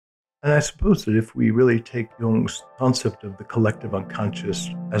And I suppose that if we really take Jung's concept of the collective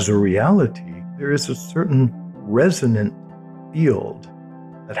unconscious as a reality, there is a certain resonant field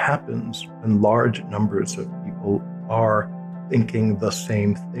that happens when large numbers of people are thinking the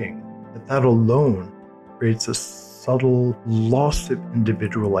same thing. That alone creates a subtle loss of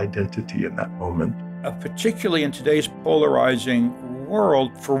individual identity in that moment. Particularly in today's polarizing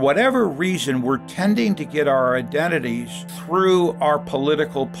world, for whatever reason, we're tending to get our identities through our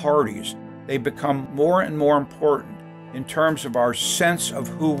political parties. They become more and more important in terms of our sense of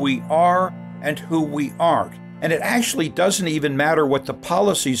who we are and who we aren't. And it actually doesn't even matter what the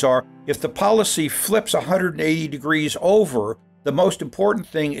policies are. If the policy flips 180 degrees over, the most important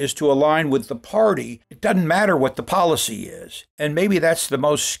thing is to align with the party. It doesn't matter what the policy is. And maybe that's the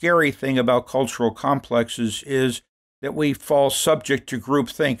most scary thing about cultural complexes, is that we fall subject to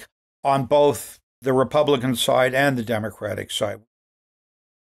groupthink on both the Republican side and the Democratic side.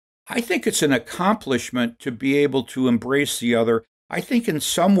 I think it's an accomplishment to be able to embrace the other. I think in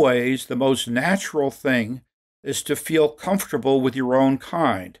some ways the most natural thing is to feel comfortable with your own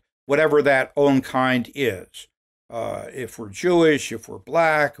kind, whatever that own kind is. If we're Jewish, if we're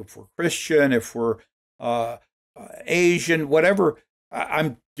Black, if we're Christian, if we're Asian, whatever.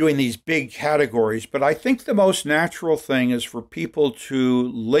 I'm doing these big categories, but I think the most natural thing is for people to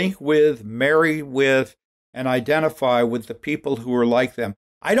link with, marry with, and identify with the people who are like them.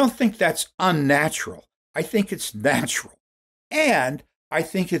 I don't think that's unnatural. I think it's natural. And I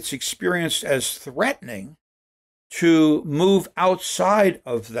think it's experienced as threatening to move outside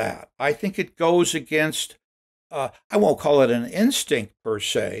of that. I think it goes against, I won't call it an instinct per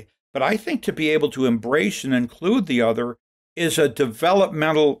se, but I think to be able to embrace and include the other is a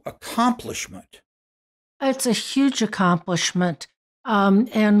developmental accomplishment. It's a huge accomplishment,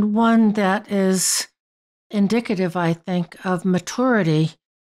 and one that is indicative, I think, of maturity.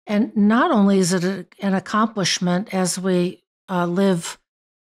 And not only is it an accomplishment as we live,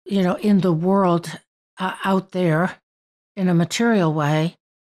 in the world out there in a material way,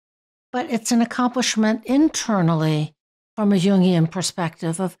 but it's an accomplishment internally from a Jungian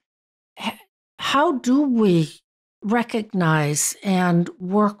perspective of how do we recognize and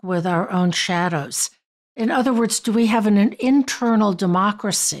work with our own shadows? In other words, do we have an internal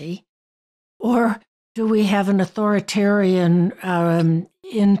democracy, or do we have an authoritarian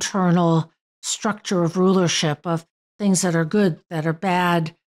internal structure of rulership of things that are good, that are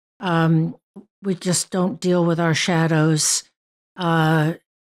bad? We just don't deal with our shadows,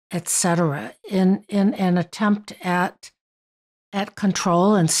 etc. In an attempt at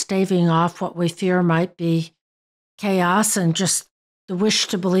control and staving off what we fear might be chaos and just the wish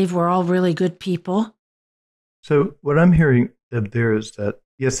to believe we're all really good people. So what I'm hearing there is that,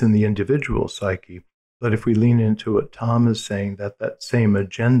 yes, in the individual psyche, but if we lean into what Tom is saying, that same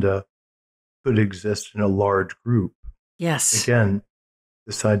agenda could exist in a large group. Yes. Again,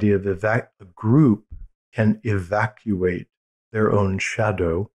 this idea of a group can evacuate their own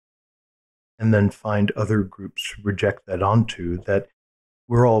shadow and then find other groups to project that onto, that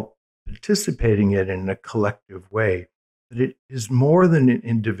we're all participating in a collective way. But it is more than an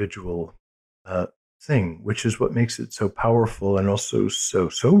individual thing, which is what makes it so powerful and also so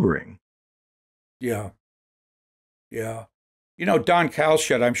sobering. Yeah. Yeah. Don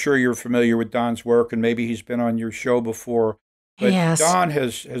Kalsched, I'm sure you're familiar with Don's work, and maybe he's been on your show before. But yes. Don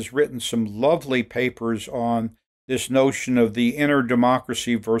has written some lovely papers on this notion of the inner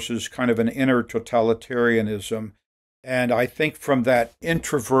democracy versus kind of an inner totalitarianism. And I think from that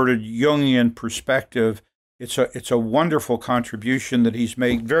introverted Jungian perspective, it's a wonderful contribution that he's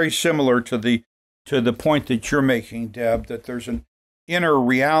made, very similar to the point that you're making, Deb, that there's an inner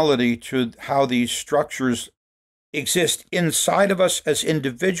reality to how these structures exist inside of us as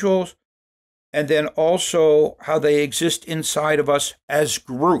individuals, and then also how they exist inside of us as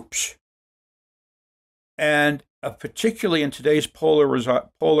groups. And particularly in today's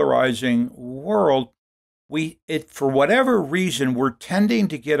polarizing world, for whatever reason, we're tending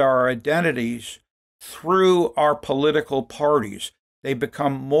to get our identities through our political parties. They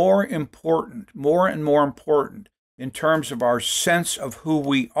become more and more important in terms of our sense of who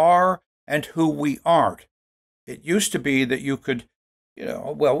we are and who we aren't. It used to be that you could,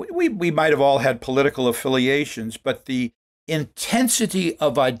 we might have all had political affiliations, but the intensity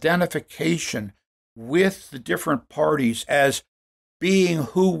of identification with the different parties as being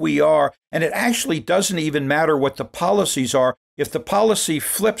who we are, and it actually doesn't even matter what the policies are. If the policy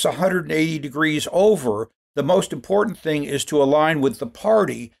flips 180 degrees over, the most important thing is to align with the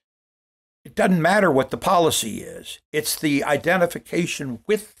party. It doesn't matter what the policy is. It's the identification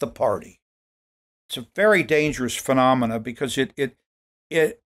with the party. It's a very dangerous phenomena because it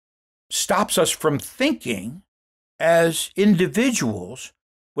stops us from thinking as individuals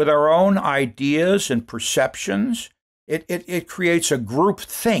with our own ideas and perceptions. It creates a group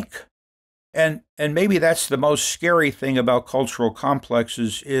think. And maybe that's the most scary thing about cultural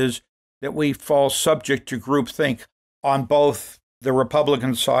complexes, is that we fall subject to groupthink on both the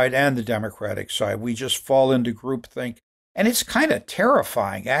Republican side and the Democratic side. We just fall into groupthink. And it's kind of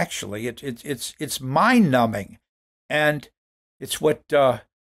terrifying, actually. It's mind-numbing. And it's what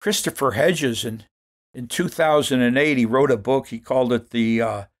Christopher Hedges in 2008, he wrote a book, he called it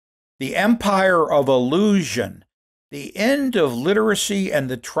The Empire of Illusion, the End of Literacy and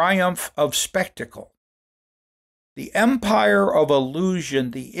the Triumph of Spectacle. The Empire of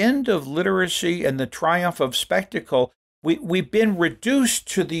Illusion, the End of Literacy and the Triumph of Spectacle. We've been reduced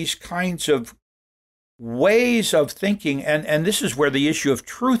to these kinds of ways of thinking, and this is where the issue of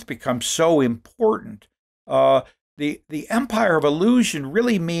truth becomes so important. The Empire of Illusion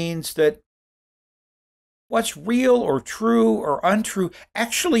really means that what's real or true or untrue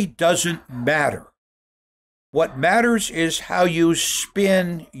actually doesn't matter. What matters is how you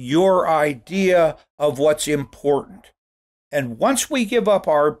spin your idea of what's important. And once we give up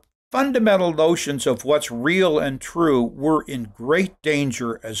our fundamental notions of what's real and true, we're in great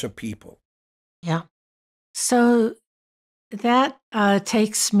danger as a people. Yeah. So that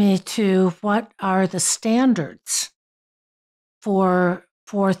takes me to, what are the standards for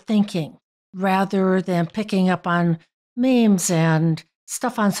thinking, rather than picking up on memes and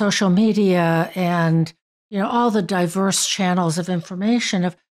stuff on social media and all the diverse channels of information.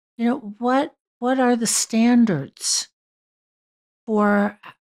 Of what are the standards for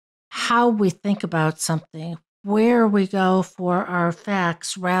how we think about something, where we go for our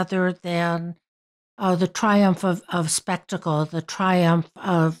facts, rather than the triumph of spectacle, the triumph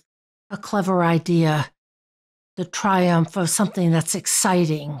of a clever idea, the triumph of something that's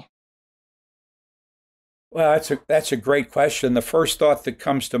exciting? Well, that's a great question. The first thought that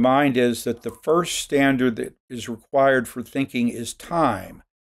comes to mind is that the first standard that is required for thinking is time.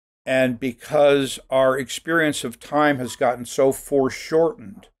 And because our experience of time has gotten so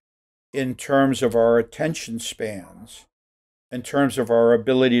foreshortened in terms of our attention spans, in terms of our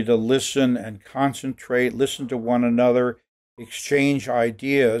ability to listen and concentrate, listen to one another, exchange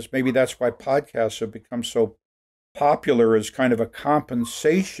ideas. Maybe that's why podcasts have become so popular, as kind of a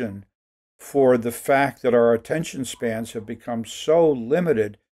compensation for the fact that our attention spans have become so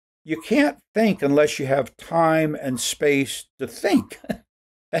limited. You can't think unless you have time and space to think.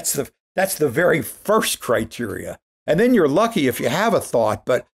 That's the very first criteria. And then you're lucky if you have a thought,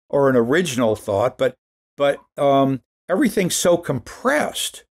 or an original thought, but everything's so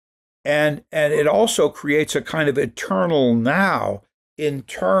compressed. And it also creates a kind of eternal now in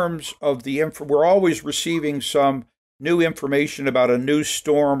terms of we're always receiving some new information about a new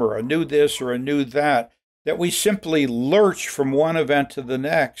storm or a new this or a new that we simply lurch from one event to the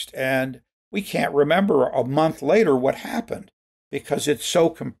next, and we can't remember a month later what happened because it's so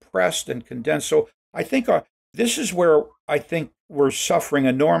compressed and condensed. So I think this is where I think we're suffering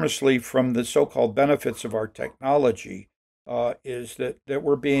enormously from the so-called benefits of our technology, is that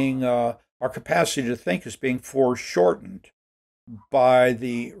we're being, our capacity to think is being foreshortened by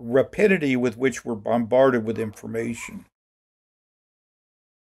the rapidity with which we're bombarded with information.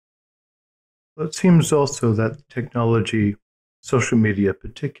 Well, it seems also that technology, social media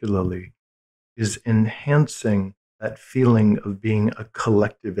particularly, is enhancing that feeling of being a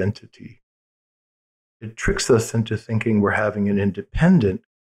collective entity. It tricks us into thinking we're having an independent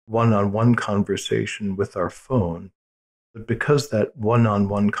one-on-one conversation with our phone, but because that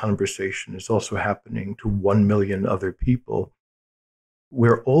one-on-one conversation is also happening to 1 million other people,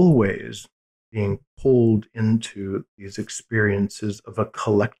 we're always being pulled into these experiences of a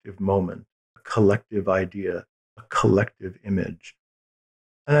collective moment, a collective idea, a collective image.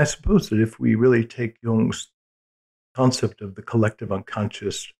 And I suppose that if we really take Jung's concept of the collective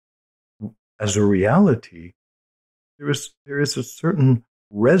unconscious as a reality, there is a certain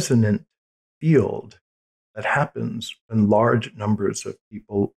resonant field that happens when large numbers of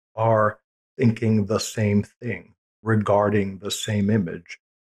people are thinking the same thing, regarding the same image.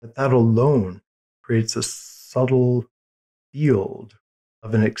 That alone creates a subtle field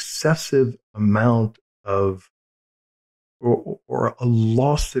of an excessive amount of, or a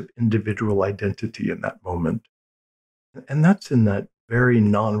loss of individual identity in that moment. And that's in that very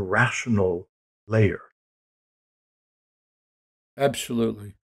non-rational layer.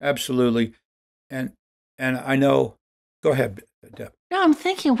 Absolutely. Absolutely. And I know, go ahead, Deb. No, I'm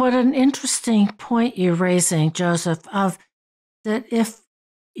thinking what an interesting point you're raising, Joseph, of that if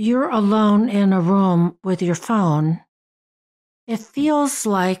you're alone in a room with your phone it feels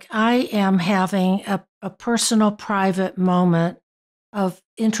like I am having a personal, private moment of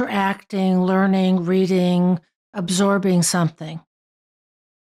interacting, learning, reading, absorbing something.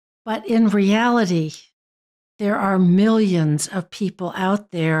 But in reality, there are millions of people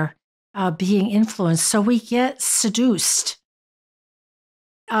out there being influenced. So we get seduced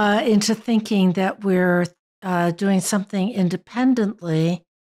into thinking that we're doing something independently,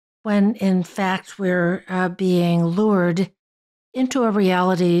 when in fact we're being lured into a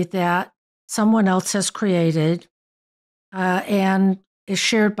reality that someone else has created and is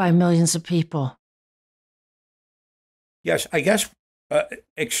shared by millions of people. Yes, I guess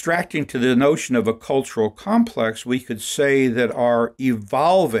extracting to the notion of a cultural complex, we could say that our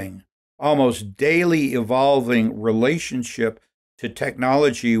evolving, almost daily evolving relationship to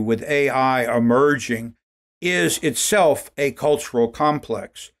technology with AI emerging is itself a cultural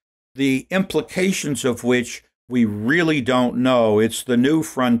complex, the implications of which we really don't know. It's the new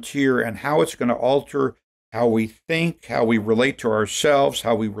frontier, and how it's going to alter how we think, how we relate to ourselves,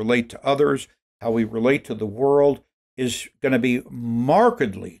 how we relate to others, how we relate to the world is going to be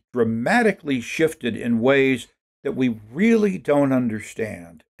markedly, dramatically shifted in ways that we really don't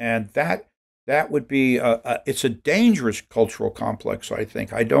understand. And that would be it's a dangerous cultural complex, I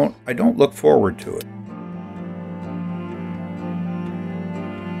think. I don't look forward to it.